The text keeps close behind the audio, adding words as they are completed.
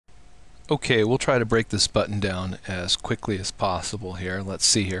Okay, we'll try to break this button down as quickly as possible here. Let's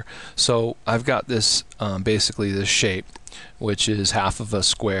see here. So I've got this basically this shape, which is half of a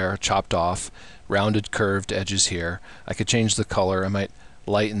square chopped off, rounded curved edges here. I could change the color. I might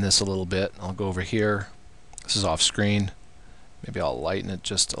lighten this a little bit. I'll go over here. This is off screen. Maybe I'll lighten it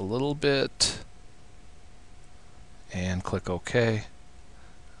just a little bit and click OK.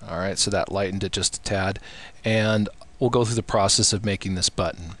 Alright, so that lightened it just a tad, and we'll go through the process of making this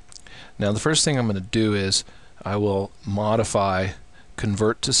button. Now the first thing I'm going to do is I will modify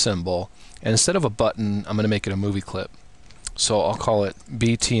convert to symbol, and instead of a button I'm going to make it a movie clip. So I'll call it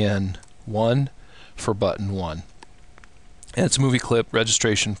BTN1 for button 1. And it's a movie clip.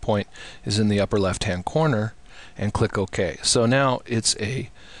 Registration point is in the upper left hand corner, and click OK. So now it's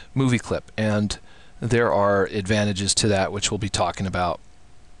a movie clip, and there are advantages to that which we'll be talking about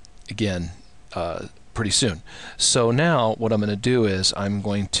again pretty soon. So now what I'm going to do is I'm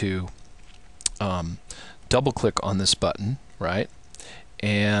going to double click on this button, right,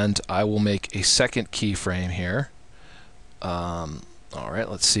 and I will make a second keyframe here. Alright,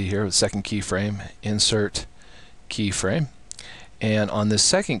 let's see here, the second keyframe, insert keyframe, and on this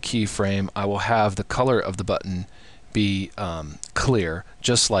second keyframe I will have the color of the button be clear,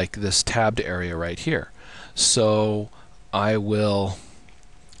 just like this tabbed area right here. So I've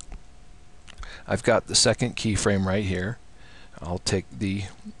got the second keyframe right here. I'll take the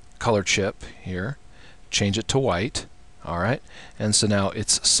color chip here, change it to white. Alright, and so now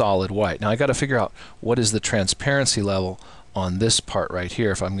it's solid white. Now I got to figure out what is the transparency level on this part right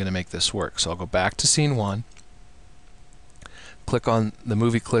here if I'm going to make this work. So I'll go back to scene 1, click on the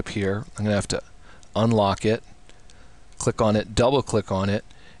movie clip here. I'm going to have to unlock it, click on it, double click on it,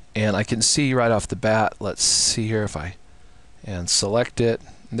 and I can see right off the bat, let's see here if I select it.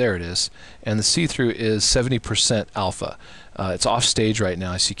 There it is, and the see-through is 70% alpha. It's off stage right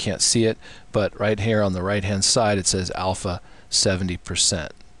now, so you can't see it, but right here on the right hand side it says alpha 70%.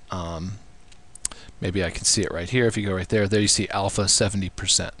 Maybe I can see it right here. If you go right there, there you see alpha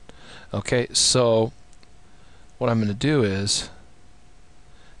 70%. Okay, so what I'm going to do is,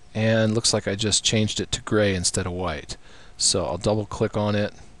 and looks like I just changed it to gray instead of white. So I'll double click on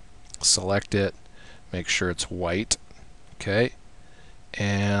it, select it, make sure it's white, okay,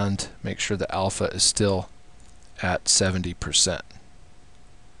 and make sure the alpha is still at 70%.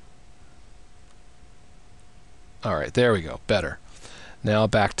 Alright, there we go, better. Now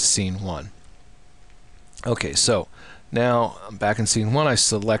back to scene 1. Okay, so now I'm back in scene 1. I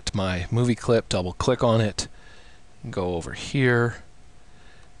select my movie clip, double click on it, go over here.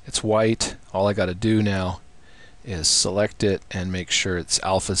 It's white. All I got to do now is select it and make sure it's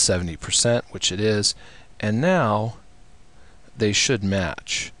alpha 70%, which it is, and now they should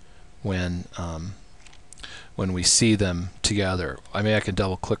match when we see them together. I mean, I can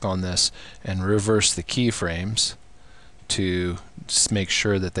double click on this and reverse the keyframes to just make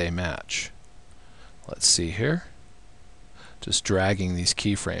sure that they match. Let's see here, just dragging these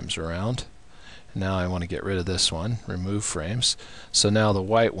keyframes around. Now I want to get rid of this one, remove frames. So now the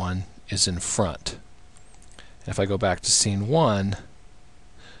white one is in front. If I go back to scene 1,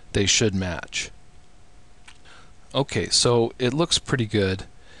 they should match. Okay, so it looks pretty good.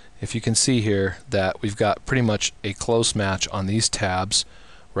 If you can see here that we've got pretty much a close match on these tabs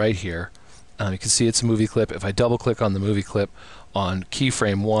right here. You can see it's a movie clip. If I double click on the movie clip on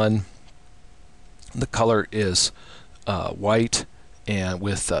keyframe 1, the color is white and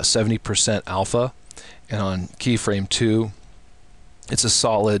with 70% alpha, and on keyframe 2 it's a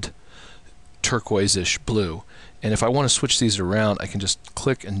solid turquoise-ish blue. And if I want to switch these around, I can just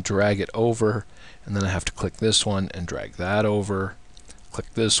click and drag it over, and then I have to click this one and drag that over,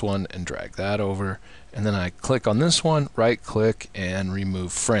 click this one and drag that over, and then I click on this one, right click, and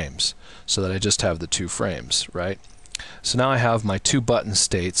remove frames so that I just have the 2 frames, right? So now I have my 2 button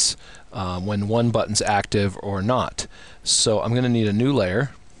states when one button's active or not. So I'm going to need a new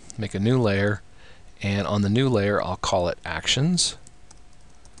layer, make a new layer, and on the new layer I'll call it Actions.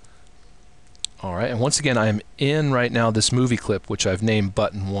 Alright, and once again I am in right now this movie clip which I've named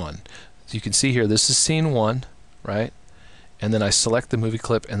button 1. So you can see here this is scene 1, right? And then I select the movie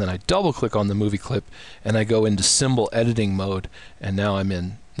clip, and then I double click on the movie clip, and I go into symbol editing mode, and now I'm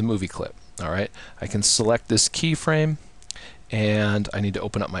in the movie clip. Alright, I can select this keyframe, and I need to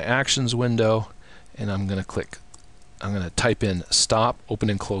open up my actions window, and I'm going to type in stop, open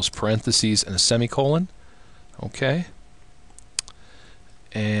and close parentheses, and a semicolon. Okay,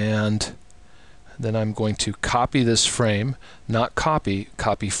 and then I'm going to copy this frame, not copy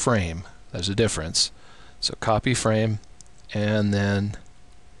frame. There's a difference. So copy frame and then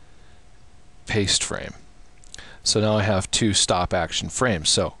paste frame. So now I have 2 stop action frames.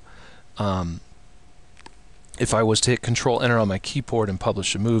 So if I was to hit Control Enter on my keyboard and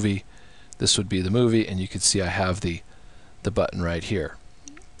publish a movie, this would be the movie, and you can see I have the button right here.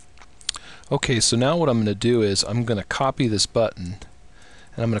 Okay, so now what I'm going to do is I'm going to copy this button,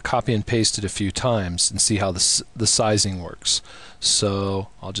 and I'm going to copy and paste it a few times and see how the sizing works. So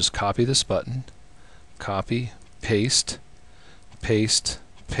I'll just copy this button, copy, paste, paste,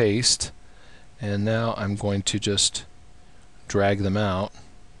 paste, and now I'm going to just drag them out.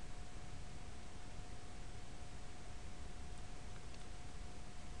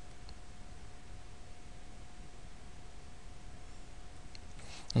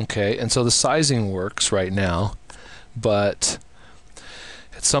 Okay, and so the sizing works right now, but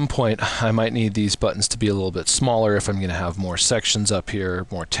at some point I might need these buttons to be a little bit smaller. If I'm going to have more sections up here,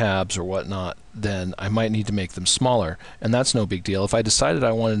 more tabs or whatnot, then I might need to make them smaller, and that's no big deal. If I decided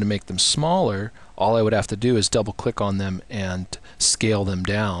I wanted to make them smaller, all I would have to do is double click on them and scale them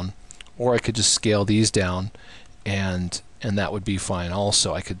down, or I could just scale these down and that would be fine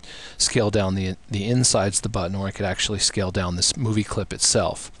also. I could scale down the insides of the button, or I could actually scale down this movie clip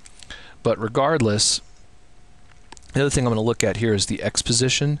itself. But regardless, the other thing I'm going to look at here is the X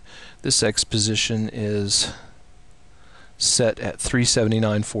position. This X position is set at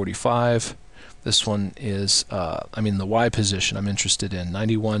 379.45. This one is, the Y position I'm interested in,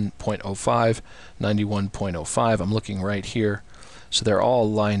 91.05, 91.05. I'm looking right here. So they're all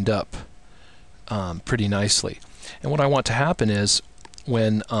lined up pretty nicely. And what I want to happen is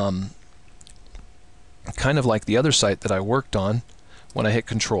when, kind of like the other site that I worked on, when I hit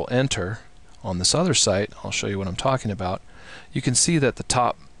Control Enter on this other site, I'll show you what I'm talking about, you can see that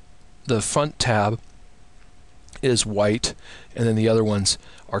the front tab is white, and then the other ones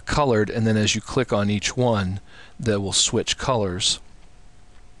are colored, and then as you click on each one, they will switch colors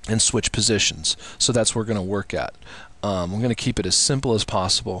and switch positions. So that's what we're going to work at. We're going to keep it as simple as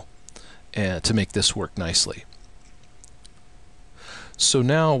possible to make this work nicely. So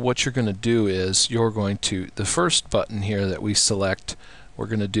now what you're going to do is the first button here that we select, we're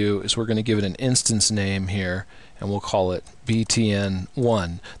going to give it an instance name here, and we'll call it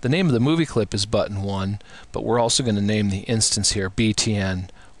BTN1. The name of the movie clip is button 1, but we're also going to name the instance here BTN1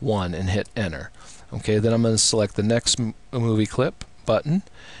 and hit enter. Okay, then I'm going to select the next movie clip button,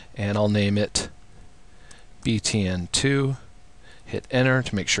 and I'll name it BTN2, hit enter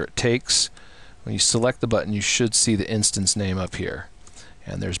to make sure it takes. When you select the button, you should see the instance name up here.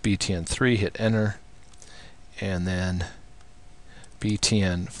 And there's BTN3, hit enter, and then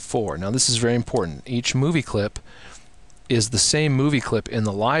BTN4. Now this is very important. Each movie clip is the same movie clip in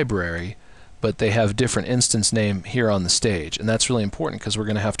the library, but they have different instance name here on the stage. And that's really important because we're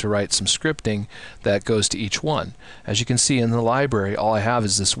going to have to write some scripting that goes to each one. As you can see in the library, all I have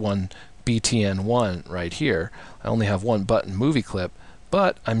is this one BTN1 right here. I only have one button movie clip,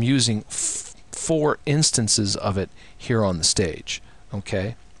 but I'm using 4 instances of it here on the stage.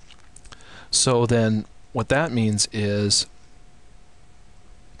 Okay, so then what that means is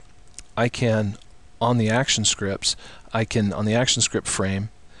I can, on the action scripts, on the action script frame,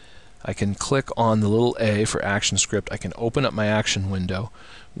 I can click on the little A for action script. I can open up my action window,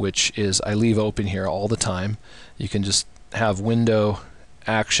 which is I leave open here all the time. You can just have window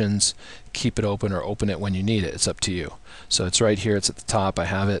actions, keep it open, or open it when you need it. It's up to you. So it's right here, it's at the top, I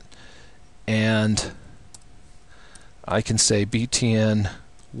have it, and I can say btn1.go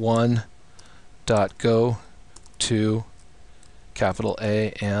to capital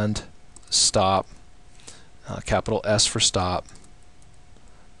A and stop, capital S for stop,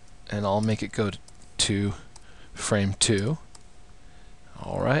 and I'll make it go to frame 2.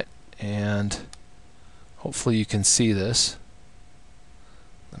 Alright, and hopefully you can see this.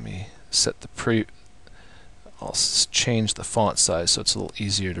 Let me set the I'll change the font size so it's a little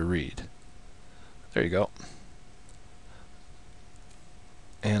easier to read. There you go.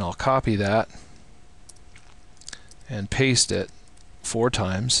 And I'll copy that and paste it 4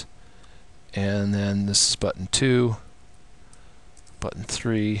 times, and then this is button 2, button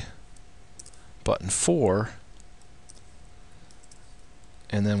 3, button 4,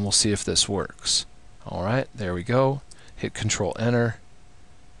 and then we'll see if this works. Alright, there we go. Hit Control Enter,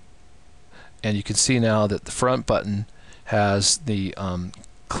 and you can see now that the front button has the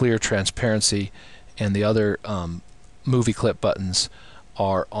clear transparency, and the other movie clip buttons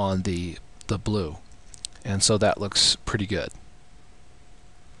are on the blue, and so that looks pretty good.